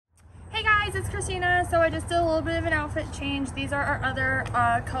guys, it's Kristina. So I just did a little bit of an outfit change. These are our other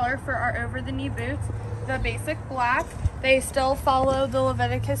color for our over-the-knee boots. The basic black. They still follow the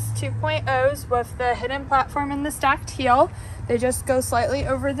Leviticus 2.0s with the hidden platform and the stacked heel. They just go slightly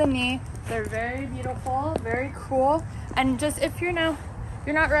over the knee. They're very beautiful, very cool. And just if you're not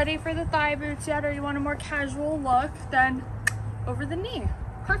ready for the thigh boots yet, or you want a more casual look, then over the knee.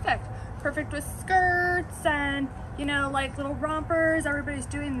 Perfect. Perfect with skirts and, you know, like little rompers. Everybody's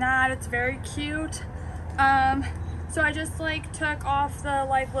doing that. It's very cute. So I just like took off the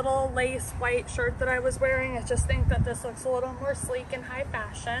like little lace white shirt that I was wearing. I just think that this looks a little more sleek and high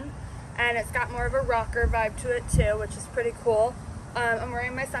fashion, and it's got more of a rocker vibe to it too, which is pretty cool. I'm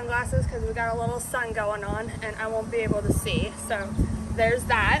wearing my sunglasses because we got a little sun going on and I won't be able to see, so there's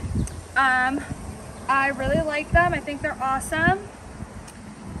that. I really like them. I think they're awesome.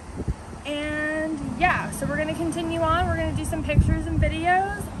 And yeah, so we're gonna continue on. We're gonna do some pictures and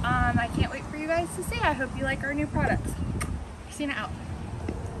videos. I can't wait for you guys to see. I hope you like our new products. Kristina out.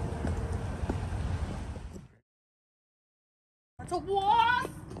 That's a wasp!